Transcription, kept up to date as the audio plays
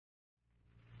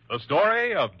The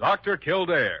story of Dr.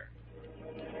 Kildare.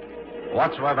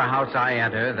 Whatsoever house I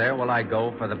enter, there will I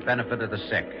go for the benefit of the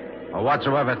sick. For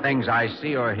whatsoever things I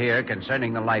see or hear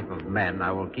concerning the life of men,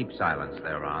 I will keep silence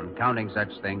thereon, counting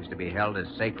such things to be held as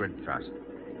sacred trust.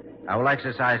 I will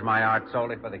exercise my art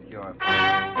solely for the cure of...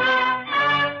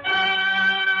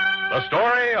 The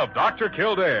story of Dr.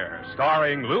 Kildare,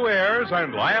 starring Lou Ayres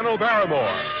and Lionel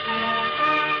Barrymore.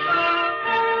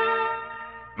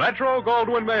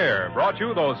 Metro-Goldwyn-Mayer brought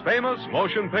you those famous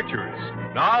motion pictures.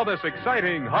 Now this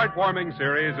exciting, heartwarming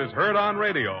series is heard on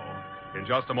radio. In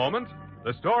just a moment,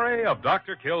 the story of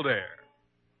Dr. Kildare.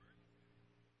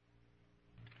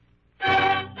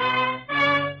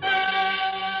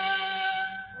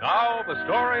 Now, the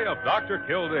story of Dr.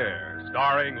 Kildare,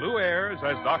 starring Lou Ayres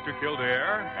as Dr.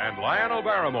 Kildare and Lionel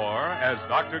Barrymore as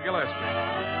Dr.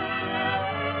 Gillespie.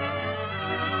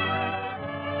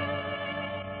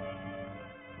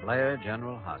 Blair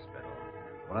General Hospital,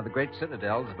 one of the great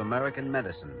citadels of American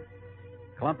medicine.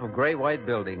 A clump of gray-white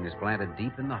buildings planted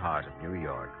deep in the heart of New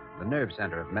York, the nerve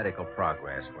center of medical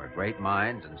progress, where great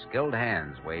minds and skilled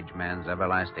hands wage man's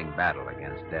everlasting battle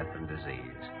against death and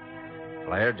disease.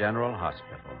 Blair General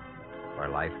Hospital, where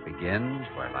life begins,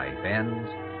 where life ends,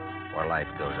 where life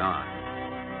goes on.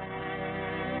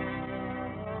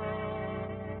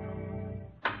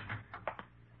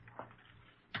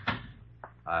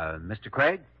 Mr.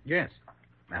 Craig? Yes.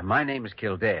 My name is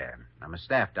Kildare. I'm a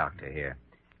staff doctor here.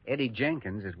 Eddie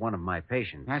Jenkins is one of my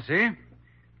patients. I see.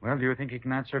 Well, do you think he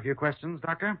can answer a few questions,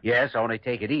 Doctor? Yes, only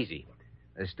take it easy.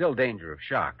 There's still danger of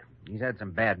shock. He's had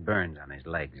some bad burns on his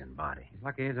legs and body. He's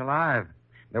lucky he's alive.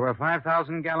 There were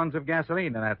 5,000 gallons of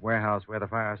gasoline in that warehouse where the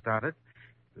fire started.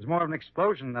 It was more of an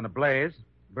explosion than a blaze.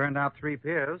 Burned out 3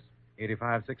 piers,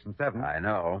 85, 6, and 7. I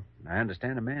know. I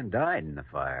understand a man died in the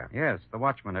fire. Yes, the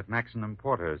watchman at Maxon and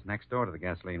Porter's, next door to the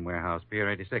gasoline warehouse, Pier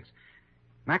 86.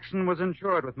 Maxon was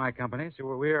insured with my company, so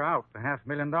we're out for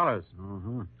 $500,000.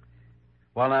 Mm-hmm.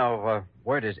 Well, now,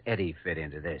 where does Eddie fit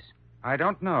into this? I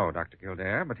don't know, Dr.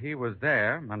 Kildare, but he was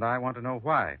there, and I want to know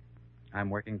why. I'm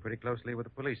working pretty closely with the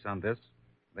police on this.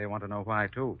 They want to know why,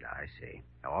 too. I see.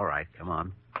 All right, come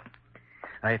on.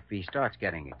 If he starts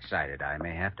getting excited, I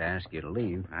may have to ask you to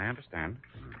leave. I understand.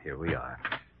 Here we are.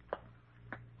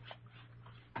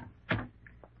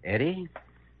 Eddie?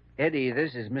 Eddie,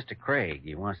 this is Mr. Craig.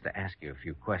 He wants to ask you a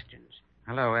few questions.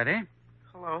 Hello, Eddie.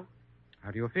 Hello. How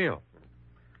do you feel?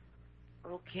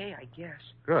 Okay, I guess.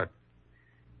 Good.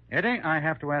 Eddie, I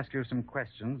have to ask you some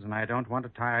questions, and I don't want to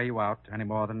tire you out any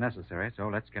more than necessary, so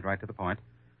let's get right to the point.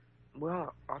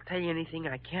 Well, I'll tell you anything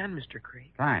I can, Mr.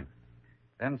 Craig. Fine.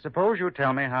 Then suppose you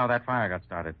tell me how that fire got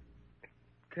started.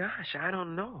 Gosh, I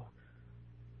don't know.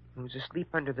 I was asleep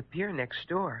under the pier next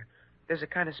door. There's a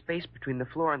kind of space between the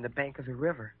floor and the bank of the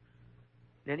river.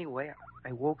 Anyway,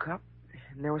 I woke up,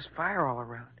 and there was fire all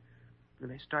around.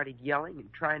 And I started yelling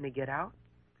and trying to get out.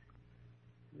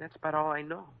 And that's about all I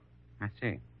know. I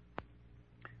see.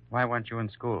 Why weren't you in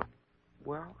school?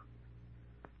 Well,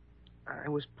 I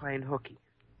was playing hooky.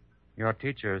 Your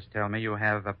teachers tell me you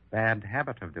have a bad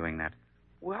habit of doing that.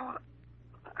 Well,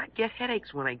 I get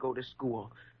headaches when I go to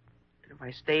school. And if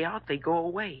I stay out, they go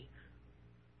away.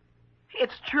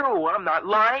 It's true. I'm not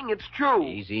lying. It's true.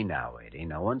 Easy now, Eddie.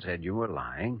 No one said you were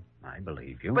lying. I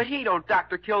believe you. But he don't,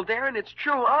 Dr. Kildare, and it's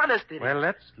true. Honest it is. Well,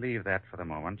 let's leave that for the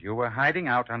moment. You were hiding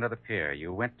out under the pier.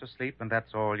 You went to sleep, and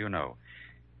that's all you know.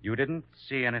 You didn't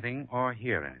see anything or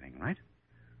hear anything, right?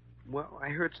 Well, I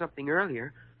heard something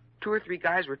earlier. 2 or 3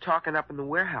 guys were talking up in the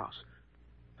warehouse.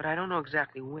 But I don't know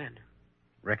exactly when.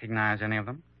 Recognize any of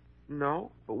them?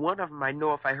 No, but one of them I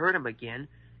know if I heard him again.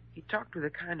 He talked with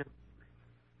a kind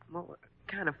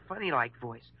of funny-like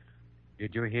voice.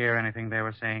 Did you hear anything they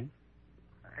were saying?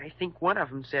 I think one of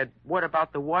them said, "What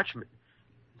about the watchman?"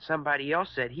 And somebody else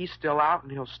said, "He's still out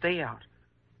and he'll stay out."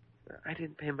 I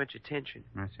didn't pay much attention.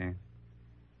 I see.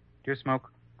 Do you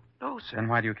smoke? No, sir. Then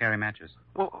why do you carry matches?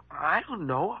 Well, I don't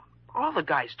know. All the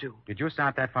guys do. Did you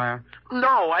start that fire?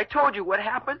 No, I told you what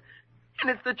happened. And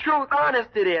it's the truth. Honest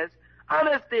it is.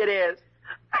 Honest it is.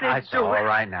 I didn't It's do it. all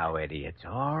right now, Eddie. It's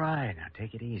all right. Now,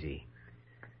 take it easy.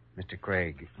 Mr.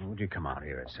 Craig, would you come out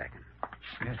here a second?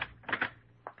 Yes.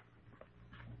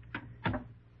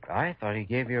 I thought he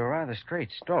gave you a rather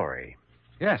straight story.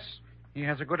 Yes. He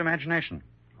has a good imagination.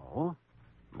 Oh?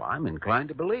 Well, I'm inclined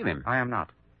to believe him. I am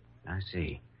not. I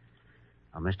see.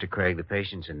 Well, Mr. Craig, the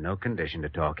patient's in no condition to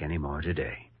talk any more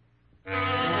today.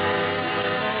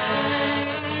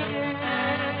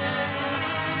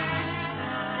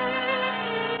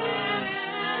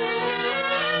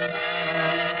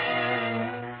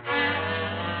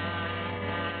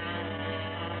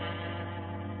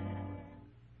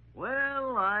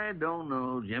 Well, I I don't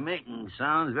know, Jimmy.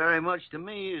 Sounds very much to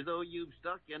me as though you've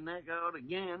stuck your neck out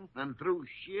again and through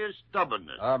sheer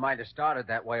stubbornness. Might have started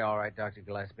that way, all right, Dr.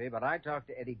 Gillespie, but I talked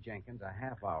to Eddie Jenkins a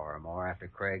half hour or more after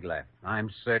Craig left. I'm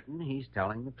certain he's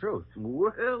telling the truth.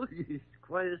 Well, it's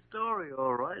quite a story,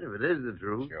 all right, if it is the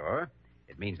truth. Sure.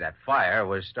 It means that fire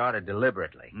was started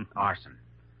deliberately. Arson.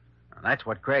 Now, that's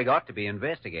what Craig ought to be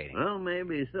investigating. Well,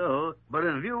 maybe so. But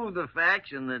in view of the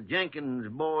facts and the Jenkins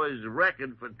boy's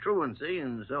record for truancy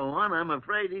and so on, I'm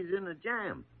afraid he's in a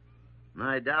jam. And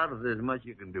I doubt if there's much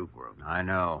you can do for him. I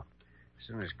know. As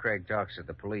soon as Craig talks to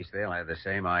the police, they'll have the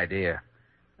same idea.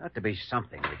 Ought to be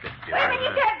something we could do. Wait a minute, you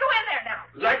can't go in there now.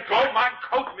 Let go my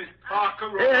coat, Miss Parker.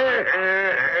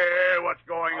 Hey, what's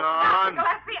going on?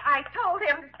 Gillespie, I told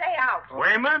him to stay out.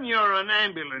 Wayman, you're an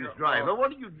ambulance driver.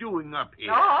 What are you doing up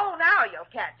here? Oh, now you'll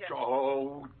catch him.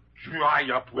 Oh, dry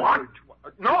up. What?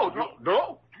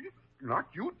 No. Not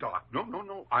you, Doc.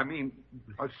 No. I mean,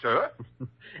 sir?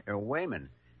 Wayman,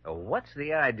 what's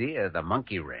the idea of the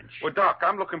monkey wrench? Well, Doc,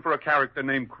 I'm looking for a character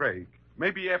named Craig.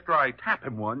 Maybe after I tap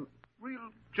him one, real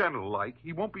gentle-like,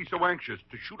 he won't be so anxious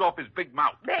to shoot off his big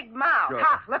mouth. Big mouth. Sure.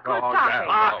 Ha, look who's Oh, talking.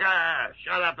 Parker,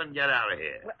 shut up and get out of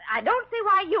here. Well, I don't see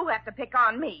why you have to pick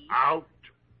on me. Out.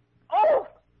 Oh!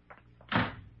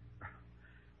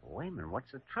 Wayman,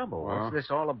 what's the trouble? Huh? What's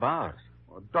this all about?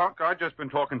 Well, Doc, I just been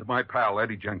talking to my pal,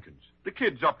 Eddie Jenkins. The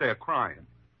kid's up there crying.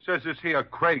 Says this here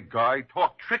Craig guy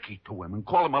talked tricky to him and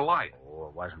called him a liar. Oh,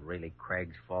 it wasn't really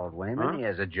Craig's fault, Wayman. Huh? He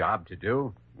has a job to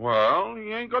do. Well,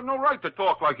 he ain't got no right to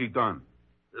talk like he done.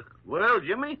 Well,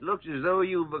 Jimmy, looks as though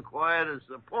you've acquired a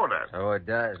supporter. So it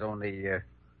does, only,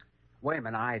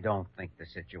 Wayman, I don't think the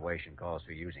situation calls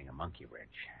for using a monkey wrench.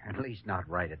 At least not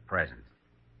right at present.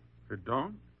 It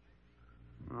don't?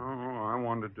 Oh, I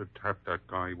wanted to tap that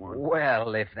guy once.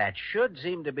 Well, if that should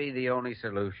seem to be the only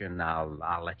solution,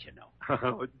 I'll let you know.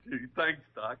 Oh, gee, thanks,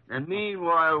 Doc. And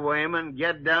meanwhile, Wayman,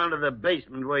 get down to the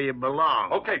basement where you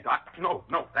belong. Okay, Doc. No,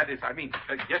 that is,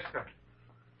 yes, sir.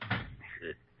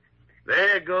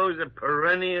 There goes a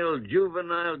perennial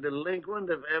juvenile delinquent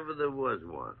if ever there was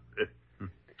one.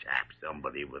 Tap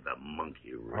somebody with a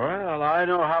monkey wrench. Well, I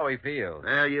know how he feels.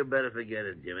 Well, you better forget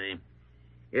it, Jimmy.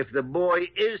 If the boy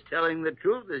is telling the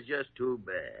truth, it's just too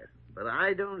bad. But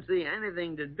I don't see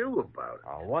anything to do about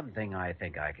it. One thing I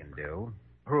think I can do,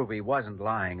 prove he wasn't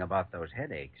lying about those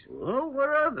headaches. Well, what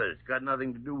of it? It's got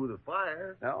nothing to do with the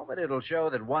fire. No, but it'll show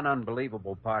that one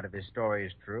unbelievable part of his story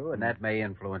is true, and that may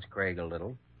influence Craig a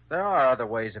little. There are other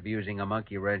ways of using a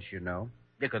monkey wrench, you know.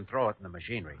 You can throw it in the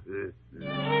machinery.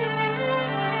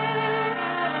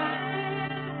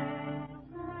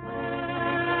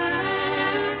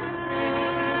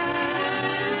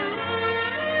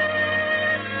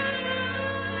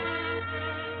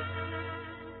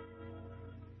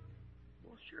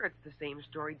 Well, sure, it's the same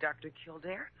story, Dr.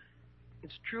 Kildare.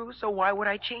 It's true, so why would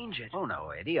I change it? Oh,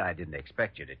 no, Eddie, I didn't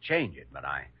expect you to change it, but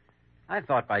I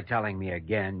thought by telling me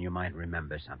again you might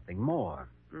remember something more.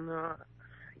 No,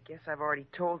 I guess I've already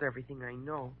told everything I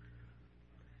know.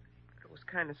 I was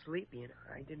kind of sleepy, and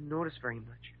I didn't notice very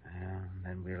much.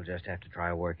 Then we'll just have to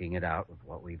try working it out with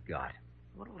what we've got.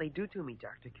 What'll they do to me,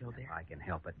 Dr. Kildare? I can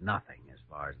help it nothing as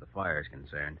far as the fire's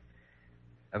concerned.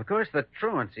 Of course, the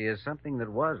truancy is something that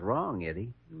was wrong,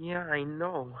 Eddie. Yeah, I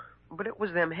know. But it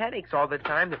was them headaches all the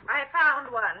time that... I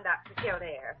found one, Dr.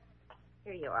 Kildare.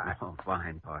 Here you are. Oh,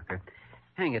 fine, Parker.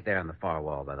 Hang it there on the far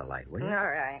wall by the light, will you? All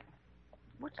right.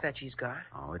 What's that she's got?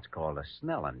 Oh, it's called a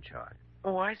Snellen chart.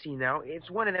 Oh, I see now.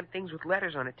 It's one of them things with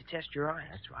letters on it to test your eyes.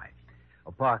 That's right.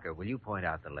 Oh, Parker, will you point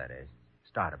out the letters?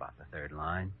 Start about the third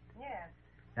line. Yes.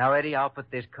 Now, Eddie, I'll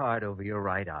put this card over your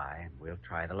right eye, and we'll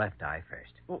try the left eye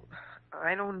first. Well,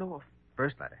 I don't know if...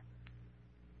 First letter.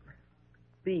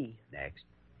 B, Next.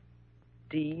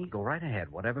 D, Go right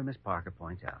ahead, whatever Miss Parker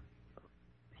points out.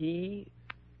 P,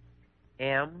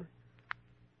 M,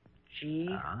 G,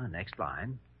 Next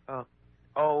line.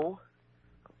 O,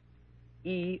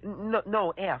 E,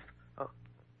 no, F.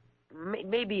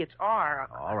 Maybe it's R.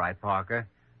 All right, Parker.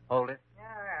 Hold it.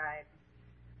 All right.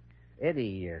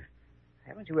 Eddie,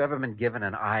 haven't you ever been given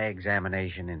an eye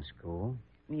examination in school?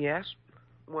 Yes.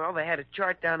 Well, they had a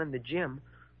chart down in the gym,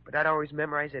 but I'd always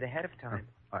memorize it ahead of time.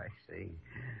 I see.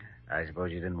 I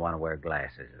suppose you didn't want to wear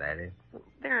glasses, that is?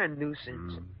 They're a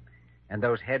nuisance. And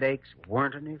those headaches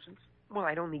weren't a nuisance? Well,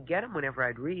 I'd only get them whenever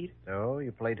I'd read. So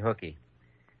you played hooky.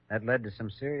 That led to some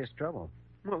serious trouble.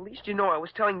 Well, at least you know I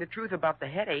was telling the truth about the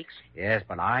headaches. Yes,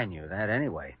 but I knew that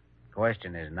anyway.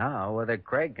 Question is now whether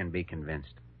Craig can be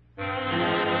convinced.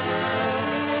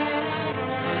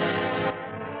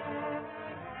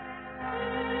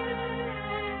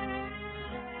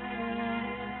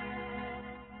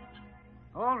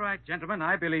 All right, gentlemen.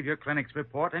 I believe your clinic's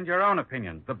report and your own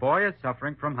opinion. The boy is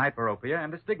suffering from hyperopia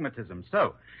and astigmatism.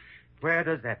 So, where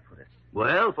does that put us?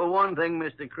 Well, for one thing,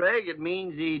 Mr. Craig, it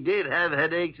means he did have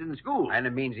headaches in school. And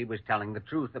it means he was telling the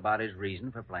truth about his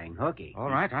reason for playing hooky. All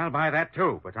right, I'll buy that,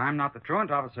 too. But I'm not the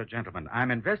truant officer, gentlemen.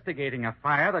 I'm investigating a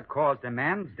fire that caused a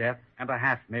man's death and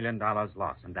 $500,000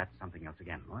 loss. And that's something else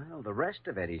again. Well, the rest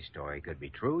of Eddie's story could be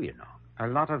true, you know. A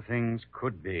lot of things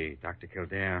could be, Dr.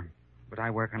 Kildare. But I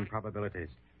work on probabilities.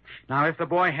 Now, if the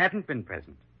boy hadn't been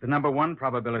present, the number one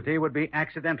probability would be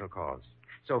accidental cause.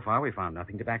 So far, we found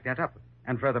nothing to back that up.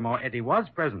 And furthermore, Eddie was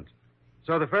present.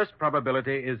 So the first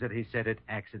probability is that he said it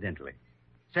accidentally.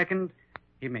 Second,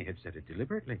 he may have said it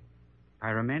deliberately.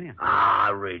 Pyromania. Ah,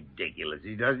 ridiculous.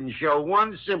 He doesn't show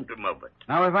one symptom of it.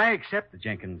 Now, if I accept the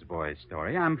Jenkins boy's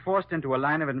story, I'm forced into a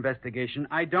line of investigation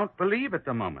I don't believe at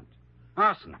the moment.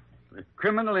 Arson.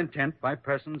 Criminal intent by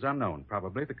persons unknown.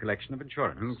 Probably the collection of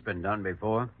insurance. It's been done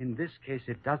before. In this case,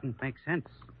 it doesn't make sense.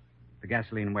 The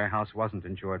gasoline warehouse wasn't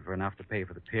insured for enough to pay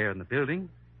for the pier and the building.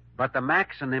 But the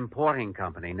Maxon Importing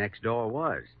Company next door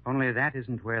was. Only that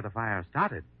isn't where the fire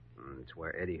started. It's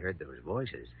where Eddie heard those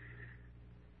voices.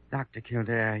 Dr.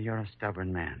 Kildare, you're a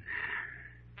stubborn man.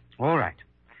 All right.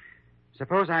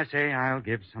 Suppose I say I'll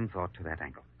give some thought to that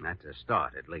angle. That's a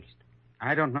start, at least.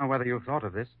 I don't know whether you've thought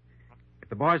of this. If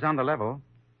the boy's on the level,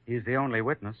 he's the only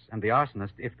witness, and the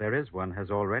arsonist, if there is one, has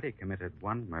already committed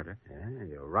one murder. Yeah,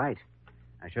 you're right.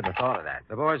 I should have thought of that.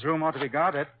 The boy's room ought to be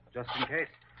guarded, just in case.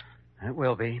 It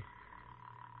will be.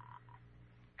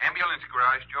 Ambulance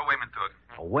garage, Joe Wayman took.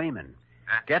 Oh, Wayman.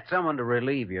 Get someone to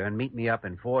relieve you and meet me up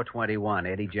in 421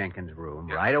 Eddie Jenkins' room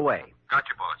right away.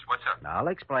 Gotcha, boss. What's up? I'll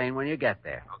explain when you get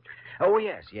there. Okay. Oh,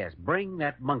 yes. Bring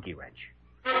that monkey wrench.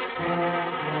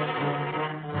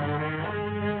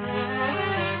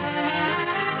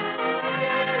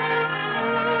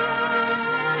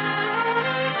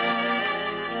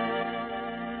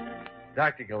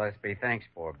 Dr. Gillespie, thanks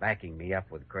for backing me up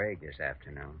with Craig this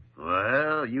afternoon.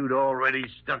 Well, you'd already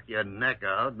stuck your neck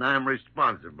out, and I'm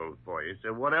responsible for you,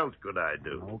 so what else could I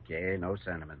do? Okay, no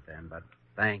sentiment then, but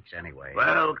thanks anyway.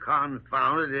 Well,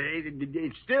 confound it.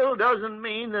 It still doesn't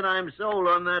mean that I'm sold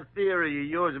on that theory of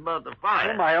yours about the fire.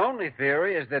 Well, my only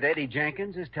theory is that Eddie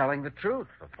Jenkins is telling the truth.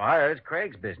 The fire is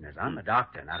Craig's business. I'm a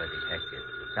doctor, not a detective.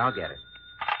 I'll get it.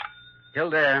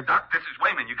 Kildare. Doc, this is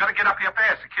Wayman. You gotta get up here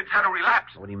fast. The kid's had a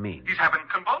relapse. What do you mean? He's having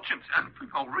convulsions, and for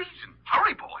no reason.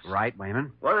 Hurry, boss. Right,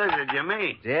 Wayman? What is it you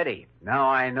mean? It's Eddie. Now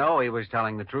I know he was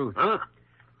telling the truth. Huh?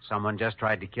 Someone just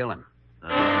tried to kill him.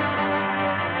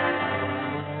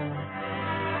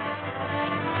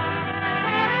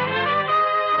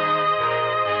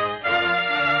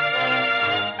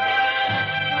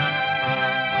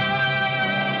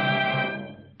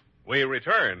 We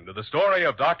return to the story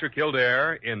of Dr.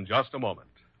 Kildare in just a moment.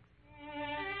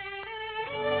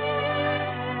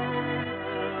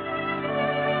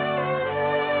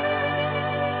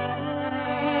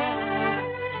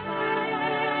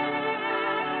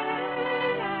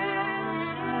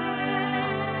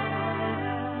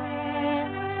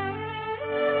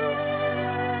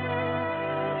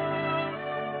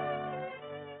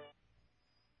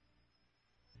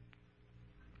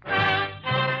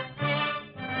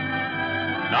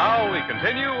 Now we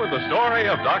continue with the story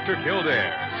of Dr.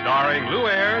 Kildare, starring Lou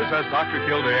Ayres as Dr.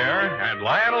 Kildare and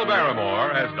Lionel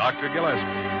Barrymore as Dr.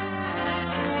 Gillespie.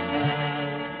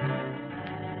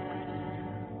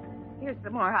 Here's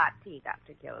some more hot tea,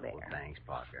 Dr. Kildare. Oh, thanks,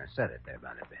 Parker. Set it there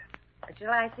by the bed.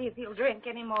 Shall I see if he'll drink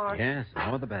any more? Yes, the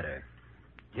more the better.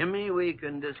 Jimmy, we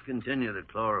can discontinue the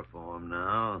chloroform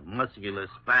now. Muscular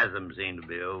spasms seem to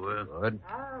be over. Good.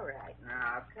 All right,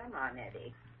 now, come on,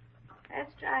 Eddie.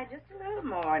 Let's try just a little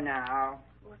more now.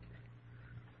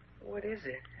 What is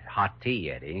it? Hot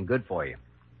tea, Eddie, and good for you.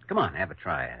 Come on, have a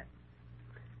try at it.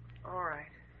 All right.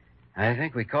 I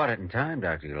think we caught it in time,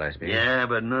 Dr. Gillespie. Yeah,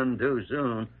 but none too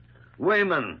soon.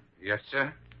 Wayman, Yes,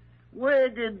 sir? where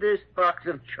did this box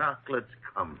of chocolates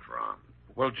come from?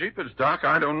 Well, jeepers, Doc,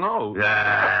 I don't know.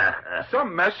 Ah.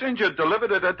 Some messenger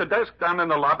delivered it at the desk down in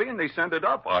the lobby, and they sent it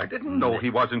up. I didn't know he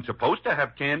wasn't supposed to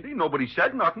have candy. Nobody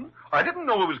said nothing. I didn't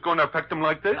know it was going to affect him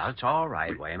like this. That's all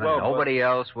right, Wayman. Well, Nobody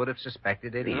else would have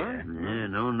suspected it either. Yeah,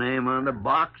 no name on the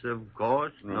box, of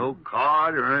course. No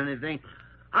card or anything.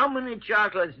 How many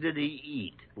chocolates did he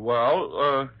eat?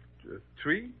 Well,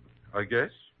 3, I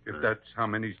guess, if that's how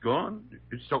many's gone.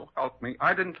 So help me.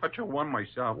 I didn't touch a one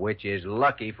myself. Which is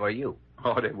lucky for you.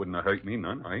 Oh, they wouldn't have hurt me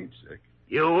none. I ain't sick.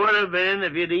 You would have been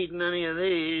if you'd eaten any of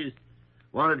these.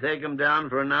 Want to take them down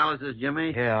for analysis,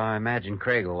 Jimmy? Yeah, I imagine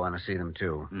Craig will want to see them,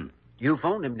 too. You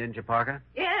phoned him, didn't you, Parker?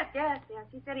 Yes, Yes.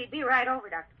 He said he'd be right over,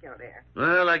 Dr. Kildare.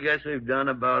 Well, I guess we've done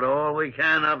about all we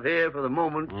can up here for the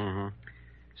moment. Mm-hmm.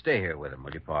 Stay here with him,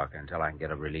 will you, Parker, until I can get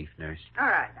a relief nurse? All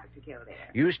right, Dr. Kildare.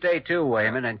 You stay too,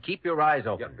 Wayman, and keep your eyes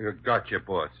open. Yeah, gotcha,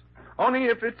 boss. Only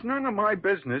if it's none of my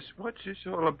business, what's this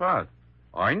all about?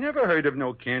 I never heard of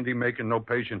no candy making no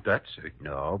patient that sick.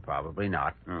 No, probably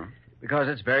not. Huh? Because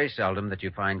it's very seldom that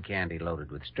you find candy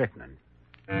loaded with strychnine.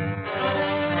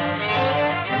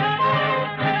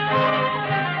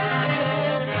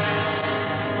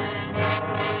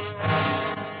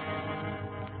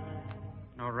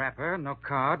 No wrapper, no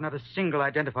card, not a single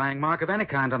identifying mark of any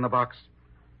kind on the box.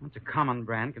 It's a common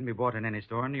brand, can be bought in any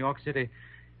store in New York City.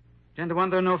 10 to 1,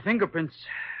 there are no fingerprints.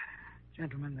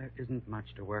 Gentlemen, there isn't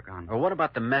much to work on. Well, what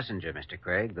about the messenger, Mr.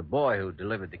 Craig? The boy who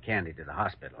delivered the candy to the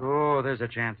hospital. Oh, there's a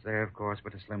chance there, of course,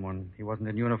 but a slim one. He wasn't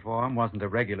in uniform, wasn't a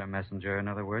regular messenger, in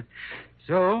other words.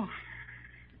 So,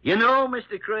 You know,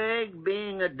 Mr. Craig,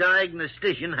 being a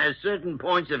diagnostician has certain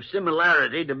points of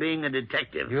similarity to being a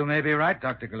detective. you may be right,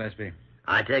 Dr. Gillespie.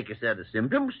 I take a set of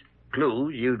symptoms,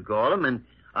 clues, you'd call them, and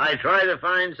I try to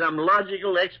find some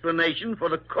logical explanation for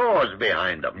the cause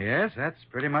behind them. Yes, that's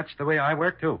pretty much the way I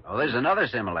work, too. Oh, there's another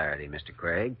similarity, Mr.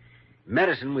 Craig. In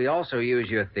medicine, we also use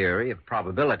your theory of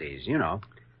probabilities, you know.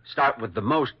 Start with the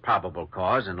most probable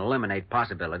cause and eliminate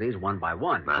possibilities one by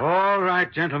one. All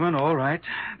right, gentlemen, all right.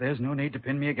 There's no need to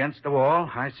pin me against the wall.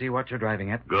 I see what you're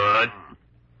driving at. Good.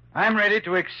 I'm ready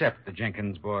to accept the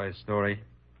Jenkins boys' story.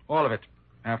 All of it.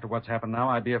 After what's happened now,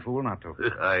 I'd be a fool not to.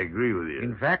 I agree with you.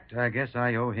 In fact, I guess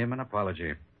I owe him an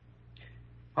apology.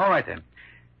 All right, then.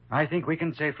 I think we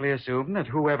can safely assume that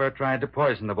whoever tried to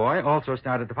poison the boy also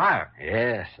started the fire.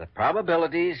 Yes, the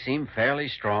probabilities seem fairly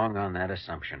strong on that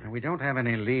assumption. We don't have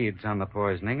any leads on the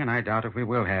poisoning, and I doubt if we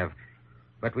will have.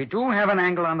 But we do have an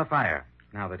angle on the fire,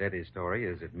 now that Eddie's story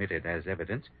is admitted as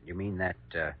evidence. You mean that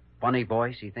funny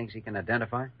voice he thinks he can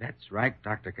identify? That's right,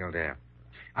 Dr. Kildare.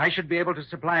 I should be able to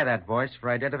supply that voice for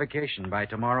identification by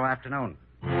tomorrow afternoon.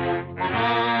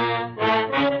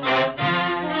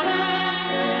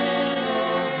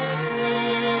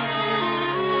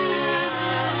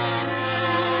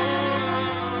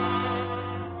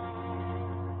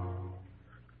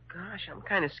 Gosh, I'm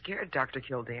kind of scared, Dr.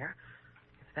 Kildare.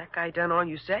 If that guy done all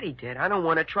you said he did, I don't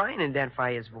want to try and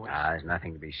identify his voice. There's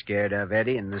nothing to be scared of,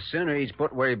 Eddie, and the sooner he's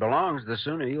put where he belongs, the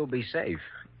sooner you'll be safe.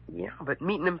 Yeah, but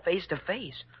meeting him face to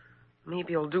face.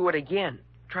 Maybe he'll do it again.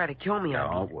 Try to kill me.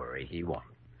 Don't worry, he won't.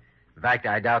 In fact,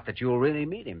 I doubt that you'll really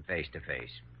meet him face to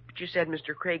face. But you said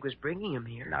Mr. Craig was bringing him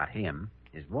here. Not him,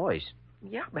 his voice.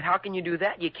 Yeah, but how can you do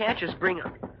that? You can't just bring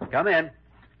him. Come in.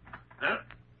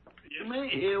 Jimmy,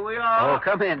 here we are. Oh,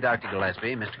 come in, Dr.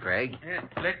 Gillespie, Mr. Craig.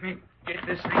 Let me get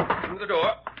this thing through the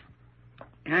door.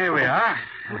 There we are.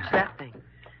 What's that thing?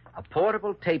 A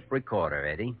portable tape recorder,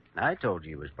 Eddie. I told you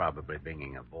he was probably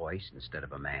bringing a voice instead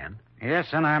of a man. Yes,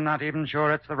 and I'm not even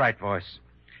sure it's the right voice.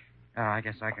 I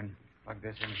guess I can plug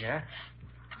this in here.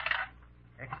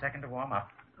 Take a second to warm up.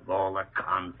 Of all the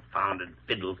confounded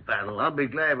fiddle-faddle, I'll be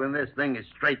glad when this thing is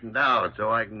straightened out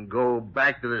so I can go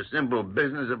back to the simple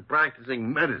business of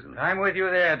practicing medicine. I'm with you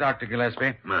there, Dr.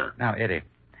 Gillespie. Ma. Now, Eddie,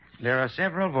 there are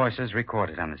several voices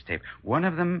recorded on this tape. One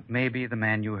of them may be the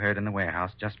man you heard in the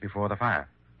warehouse just before the fire.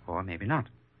 Or maybe not.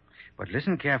 But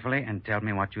listen carefully and tell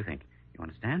me what you think. You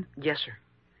understand? Yes, sir.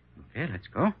 Okay, let's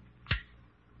go.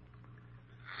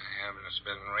 It's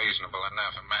been reasonable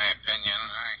enough, in my opinion.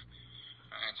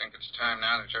 I think it's time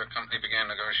now that your company began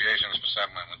negotiations for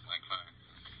settlement with my client.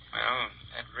 Well,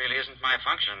 that really isn't my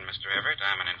function, Mr. Everett.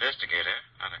 I'm an investigator,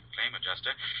 not a claim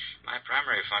adjuster. My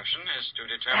primary function is to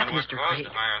determine what Mr. caused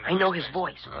Craig. the fire. I know his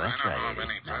voice. Oh, that's I don't right, know of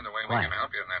Eddie. any Now, further way we quiet. can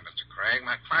help you in that, Mr. Craig.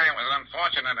 My client was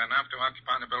unfortunate enough to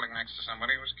occupy the building next to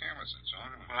somebody who was careless, that's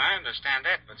all. Well, I understand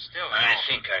that, but still... I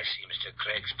think I see Mr.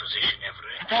 Craig's position,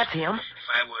 Everett. That's him. If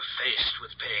I were faced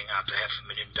with paying out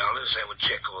 $500,000, I would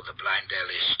check all the blind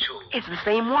alleys, too. It's the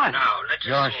same one. Now, let us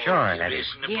You're all sure, be Eddie?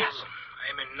 reasonable. Yes.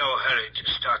 I'm in no hurry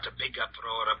to start a big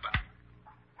uproar about...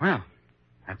 Well,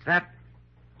 that's that.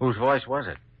 Whose voice was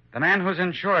it? The man who's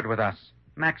insured with us.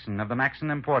 Maxon of the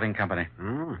Maxon Importing Company.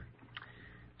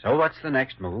 So what's the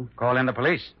next move? Call in the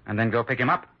police and then go pick him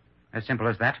up. As simple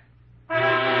as that.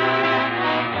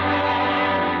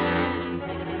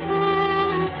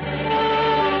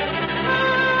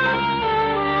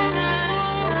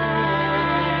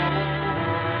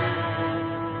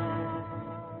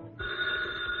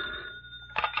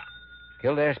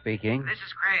 Kildare speaking. This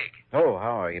is Craig. Oh,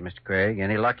 how are you, Mr. Craig?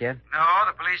 Any luck yet? No,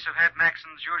 the police have had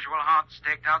Maxon's usual haunt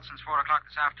staked out since 4 o'clock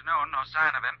this afternoon. No sign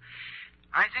of him.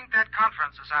 I think that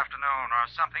conference this afternoon or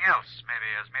something else maybe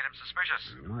has made him suspicious.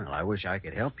 Well, I wish I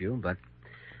could help you, but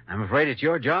I'm afraid it's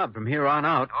your job from here on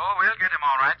out. Oh, we'll get him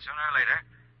all right sooner or later.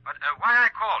 But why I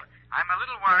called? I'm a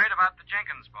little worried about the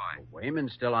Jenkins boy.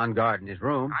 Wayman's still on guard in his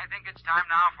room. I think it's time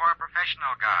now for a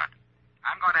professional guard.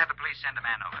 I'm going to have the police send a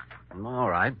man over. All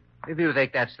right. If you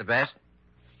think that's the best.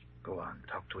 Go on,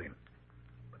 talk to him.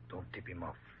 But don't tip him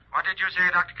off. What did you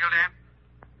say, Dr.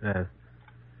 Kildare?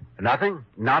 Nothing?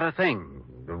 Not a thing.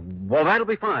 Well, that'll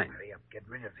be fine. Hurry up, get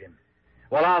rid of him.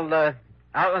 Well,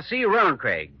 I'll see you around,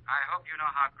 Craig. I hope you know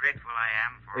how grateful I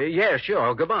am for... Yeah,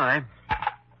 sure. Goodbye.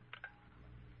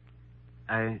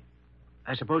 I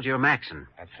suppose you're Maxon.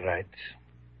 That's right.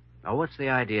 Oh, what's the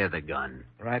idea of the gun?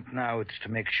 Right now, it's to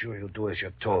make sure you do as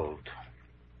you're told.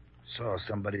 So,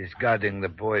 somebody's guarding the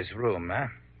boy's room, huh?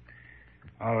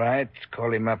 All right,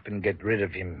 call him up and get rid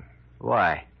of him.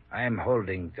 Why? I am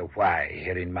holding the why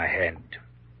here in my hand.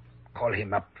 Call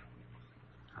him up.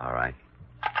 All right.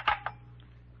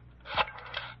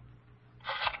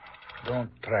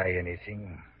 Don't try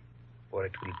anything, or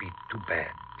it will be too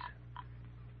bad.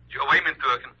 Joe Wayman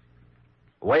talking.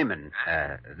 Wayman,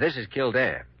 this is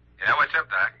Kildare. Yeah, what's up,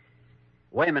 Doc?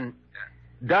 Wayman,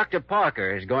 Dr.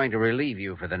 Parker is going to relieve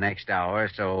you for the next hour,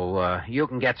 so you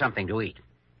can get something to eat.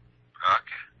 Parker?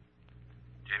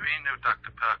 Do you mean no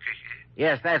Dr. Parker here?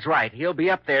 Yes, that's right. He'll be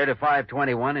up there to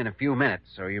 521 in a few minutes,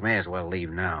 so you may as well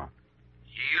leave now.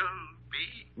 He'll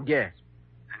be? Yes.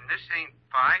 And this ain't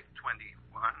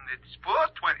 521, it's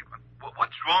 421.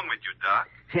 What's wrong with you, Doc?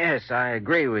 Yes, I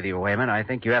agree with you, Wayman. I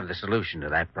think you have the solution to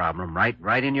that problem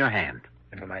right in your hand.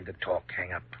 Never mind the talk.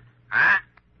 Hang up. Huh?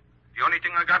 The only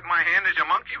thing I got in my hand is a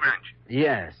monkey wrench.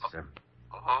 Yes. Hey,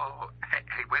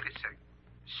 wait a second.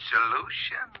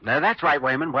 Solution? That's right,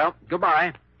 Wayman. Well,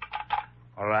 goodbye.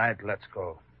 All right, let's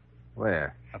go.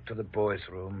 Where? Up to the boys'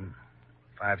 room.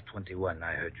 521,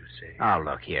 I heard you say. Oh,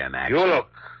 look here, Max. You look.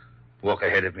 Walk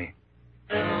ahead of me.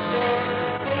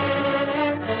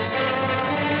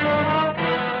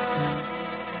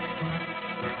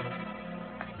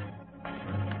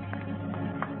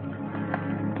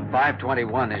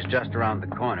 521 is just around the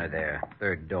corner there.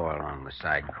 Third door along the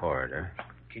side corridor.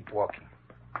 Keep walking.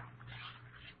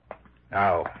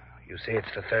 Now, you say it's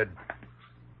the third.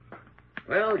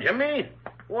 Well, Jimmy,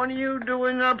 what are you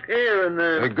doing up here in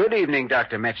the... Good evening,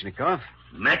 Dr. Metchnikoff.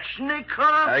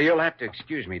 Metchnikoff? You'll have to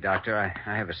excuse me, Doctor.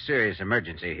 I have a serious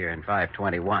emergency here in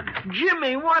 521.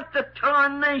 Jimmy, what the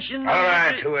tarnation... All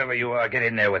right, whoever you are, get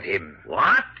in there with him.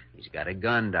 What? He's got a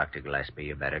gun, Dr. Gillespie.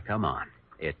 You better come on.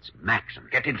 It's Maxon.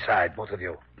 Get inside, both of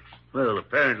you. Well,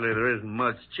 apparently there isn't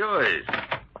much choice.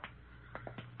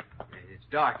 It's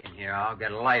dark in here. I'll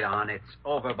get a light on. It's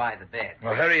over by the bed.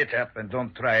 Well, hurry it up and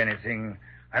don't try anything.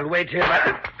 I'll wait here.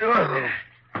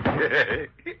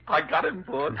 I got him,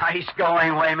 Bud. Nice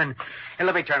going, Wayman. Hey,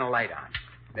 let me turn the light on.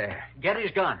 There. Get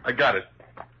his gun. I got it.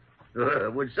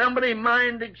 Would somebody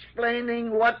mind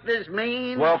explaining what this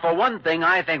means? Well, for one thing,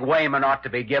 I think Wayman ought to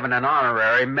be given an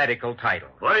honorary medical title.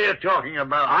 What are you talking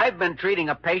about? I've been treating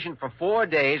a patient for 4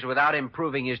 days without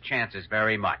improving his chances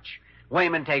very much.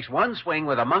 Wayman takes one swing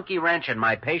with a monkey wrench and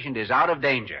my patient is out of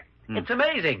danger. It's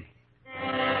amazing.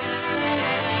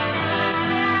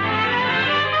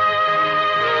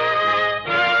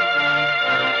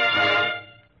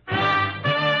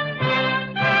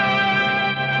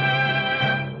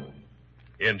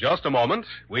 In just a moment,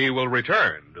 we will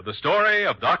return to the story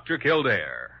of Dr.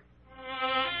 Kildare.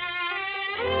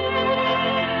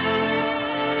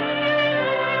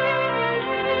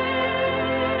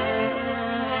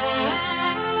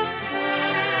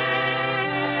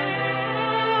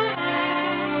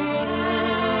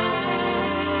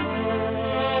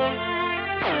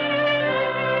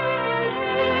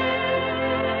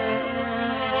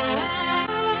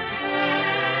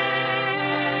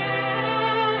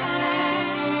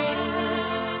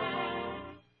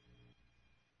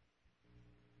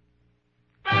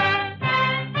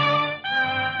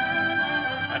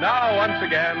 Now, once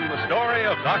again, the story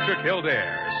of Dr.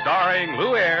 Kildare, starring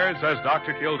Lou Ayres as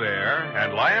Dr. Kildare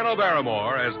and Lionel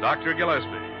Barrymore as Dr. Gillespie.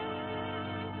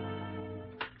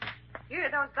 Here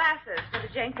are those glasses for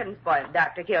the Jenkins boy,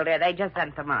 Dr. Kildare. They just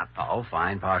sent them up. Oh,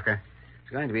 fine, Parker.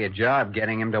 It's going to be a job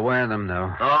getting him to wear them,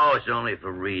 though. Oh, it's only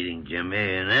for reading,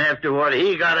 Jimmy. And after what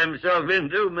he got himself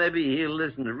into, maybe he'll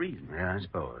listen to reason. Yeah, I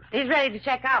suppose. He's ready to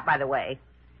check out, by the way.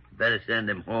 Better send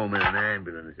him home in an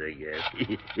ambulance, I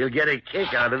guess. He'll get a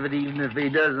kick out of it even if he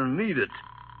doesn't need it.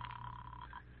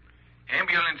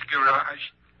 Ambulance garage.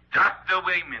 Dr.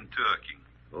 Wayman talking.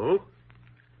 Oh?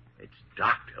 It's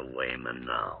Dr. Wayman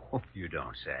now. Oh, you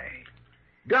don't say.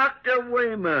 Dr.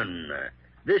 Wayman.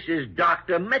 This is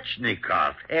Dr.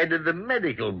 Metchnikoff, head of the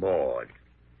medical board.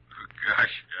 Oh,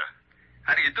 gosh.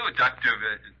 How do you do, Dr.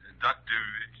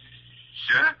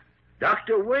 Sir?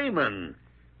 Dr. Wayman,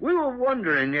 we were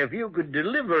wondering if you could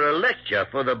deliver a lecture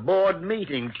for the board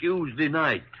meeting Tuesday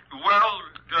night. Well,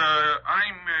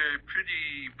 I'm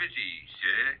pretty busy,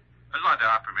 sir. A lot of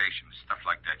operations, stuff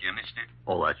like that, you understand?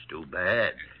 Oh, that's too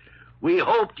bad. We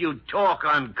hoped you'd talk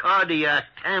on cardiac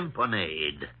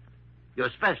tamponade. Your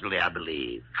specialty, I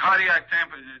believe. Cardiac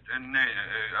tamponade,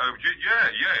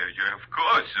 yeah, of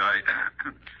course.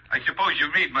 I suppose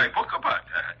you read my book about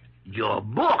that. Your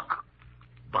book?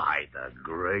 By the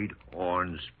great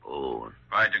horn spoon.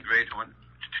 By the great horn?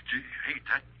 Hey,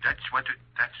 that's what...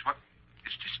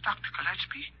 Is this Dr.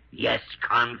 Gillespie? Yes,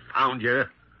 confound you.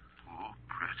 Oh,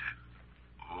 brother.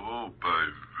 Oh,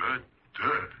 brother.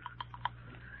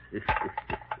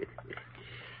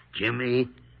 Jimmy,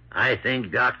 I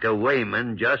think Dr.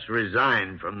 Wayman just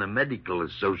resigned from the Medical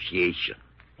Association.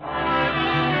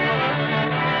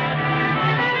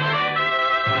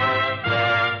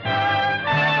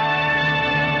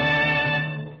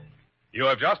 You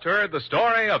have just heard the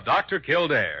story of Dr.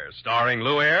 Kildare, starring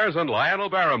Lou Ayres and Lionel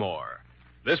Barrymore.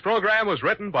 This program was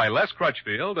written by Les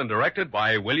Crutchfield and directed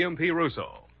by William P.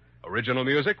 Russo. Original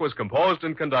music was composed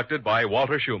and conducted by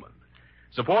Walter Schumann.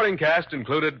 Supporting cast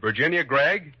included Virginia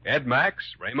Gregg, Ed Max,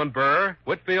 Raymond Burr,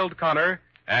 Whitfield Connor,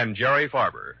 and Jerry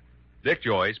Farber. Dick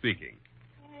Joy speaking.